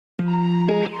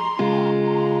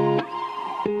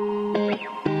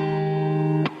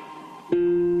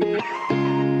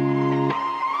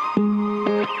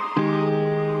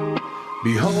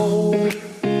Behold,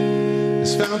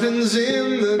 as fountains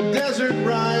in the desert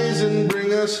rise and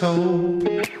bring us hope,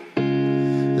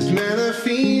 as manna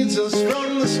feeds us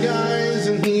from the skies,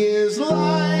 and He is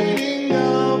lighting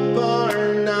up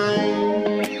our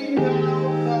night,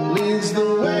 leads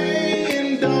the way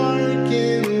in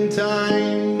darkened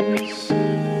times.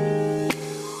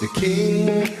 The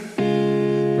King,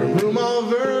 from whom all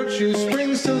virtue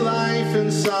springs to life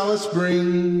and solace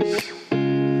brings,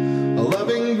 a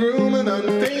loving groom, an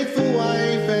unfaithful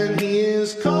wife, and He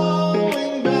is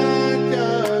calling back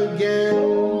again,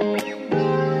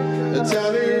 a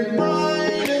tattered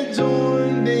bride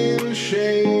adorned in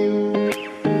shame.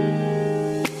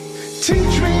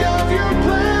 Teach me of your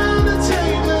plan to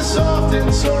take this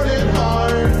often sordid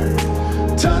heart.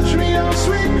 Touch me, oh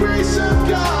sweet grace of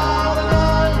God, and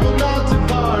I will not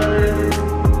depart.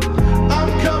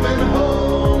 I'm coming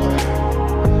home,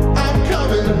 I'm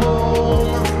coming home.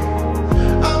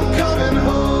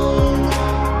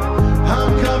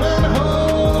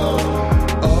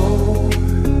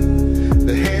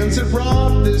 That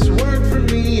brought this word for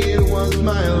me, it was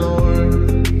my Lord.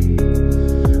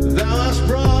 Thou hast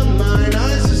brought mine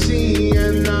eyes to see,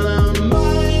 and not a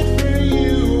mite for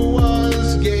you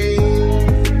was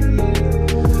gain.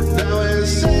 Thou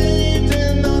hast saved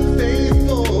an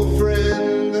unfaithful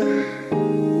friend.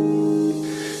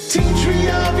 Teach me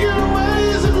of your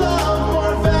ways of love,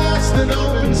 more vast than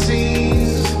open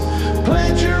seas.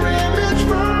 Plant your image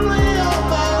firmly on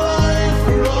my life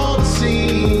for all to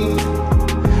see.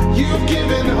 You've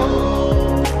given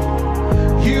hope,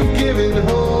 you've given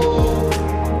hope,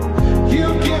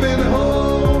 you've given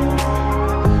hope,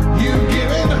 you've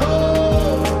given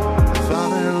hope.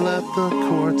 Father, let the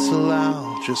courts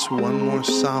allow just one more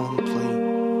solemn plea.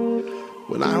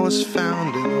 When I was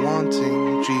found and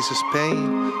wanting, Jesus paid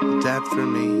the debt for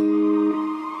me.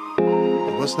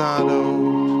 It was not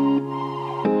owed,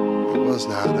 it was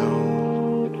not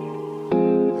owed,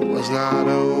 it was not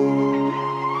owed.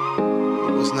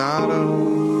 Was not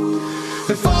owed.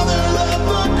 And Father, let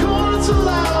the courts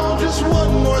allow just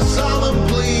one more solemn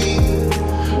plea.